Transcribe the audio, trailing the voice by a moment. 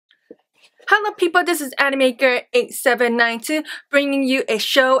Hello people, this is Animaker8792 bringing you a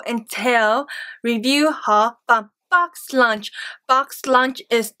show and tell review haul from Box Lunch. Box Lunch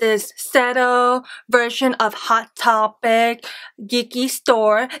is this settle version of Hot Topic geeky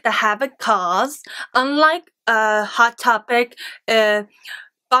store that have a cause. Unlike Hot Topic,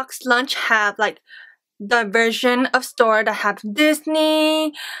 Box Lunch have like the version of store that have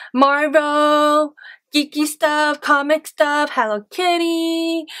Disney, Marvel, geeky stuff, comic stuff, Hello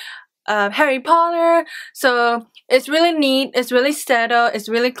Kitty, Harry Potter. So it's really neat, it's really settled, it's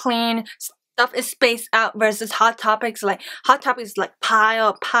really clean. Stuff is spaced out versus Hot Topics. Like Hot Topics like pile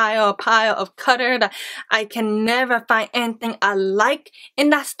of clutter that I can never find anything I like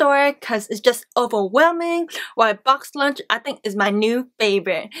in that store because it's just overwhelming. While Box Lunch I think is my new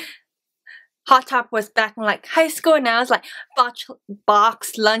favorite. Hot Top was back in like high school, now it's like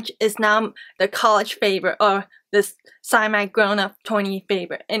Box Lunch is now the college favorite or this semi-grown-up 20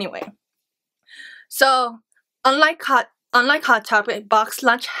 favorite. Anyway, so unlike Hot Topic, Box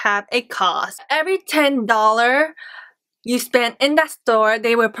Lunch have a cost. Every $10 you spend in that store,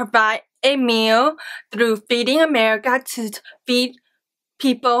 they will provide a meal through Feeding America to feed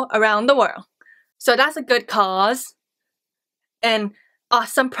people around the world. So that's a good cause and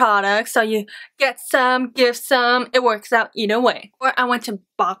awesome products. So you get some, give some, it works out either way. Or I went to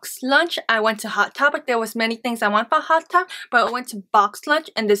Box Lunch, I went to Hot Topic. There was many things I want for Hot Topic, but I went to Box Lunch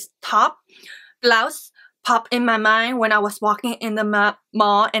and this top blouse popped in my mind when I was walking in the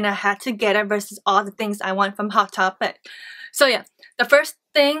mall and I had to get it versus all the things I want from Hot Topic. So yeah, the first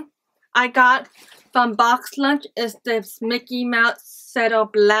thing I got from Box Lunch is this Mickey Mouse settle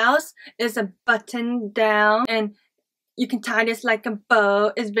blouse. It's a button down and you can tie this like a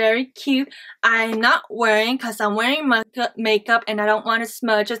bow. It's very cute. I'm not wearing because I'm wearing makeup and I don't want to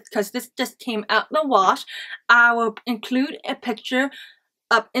smudge it because this just came out the wash. I will include a picture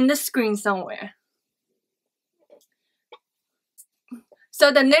up in the screen somewhere.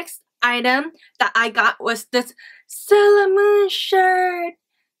 So the next item that I got was this Sailor Moon shirt.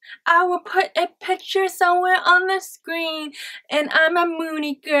 I will put a picture somewhere on the screen and I'm a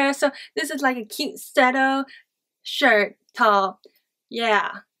Moony girl. So this is like a cute settle shirt top. Yeah,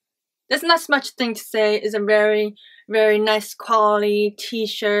 there's not much thing to say. It's a very nice quality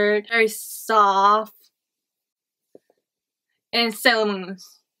t-shirt, very soft, and Sailor Moon.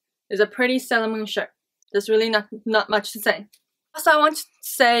 It's a pretty Sailor Moon shirt. There's really not much to say. Also, I want to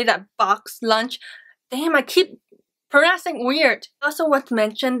say that Box Lunch, damn, I keep pronouncing weird. Also want to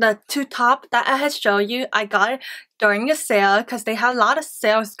mention the two top that I had showed you. I got it during the sale because they have a lot of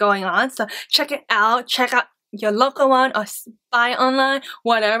sales going on. So check it out. Check out your local one or buy online,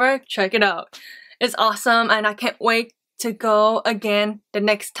 whatever, check it out. It's awesome and I can't wait to go again the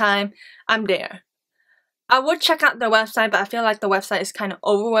next time I'm there. I would check out the website, but I feel like the website is kind of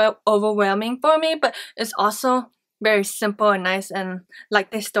overwhelming for me, but it's also very simple and nice, and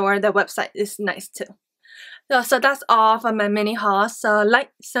like the store, the website is nice too. So that's all for my mini haul. So like,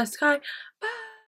 subscribe, bye!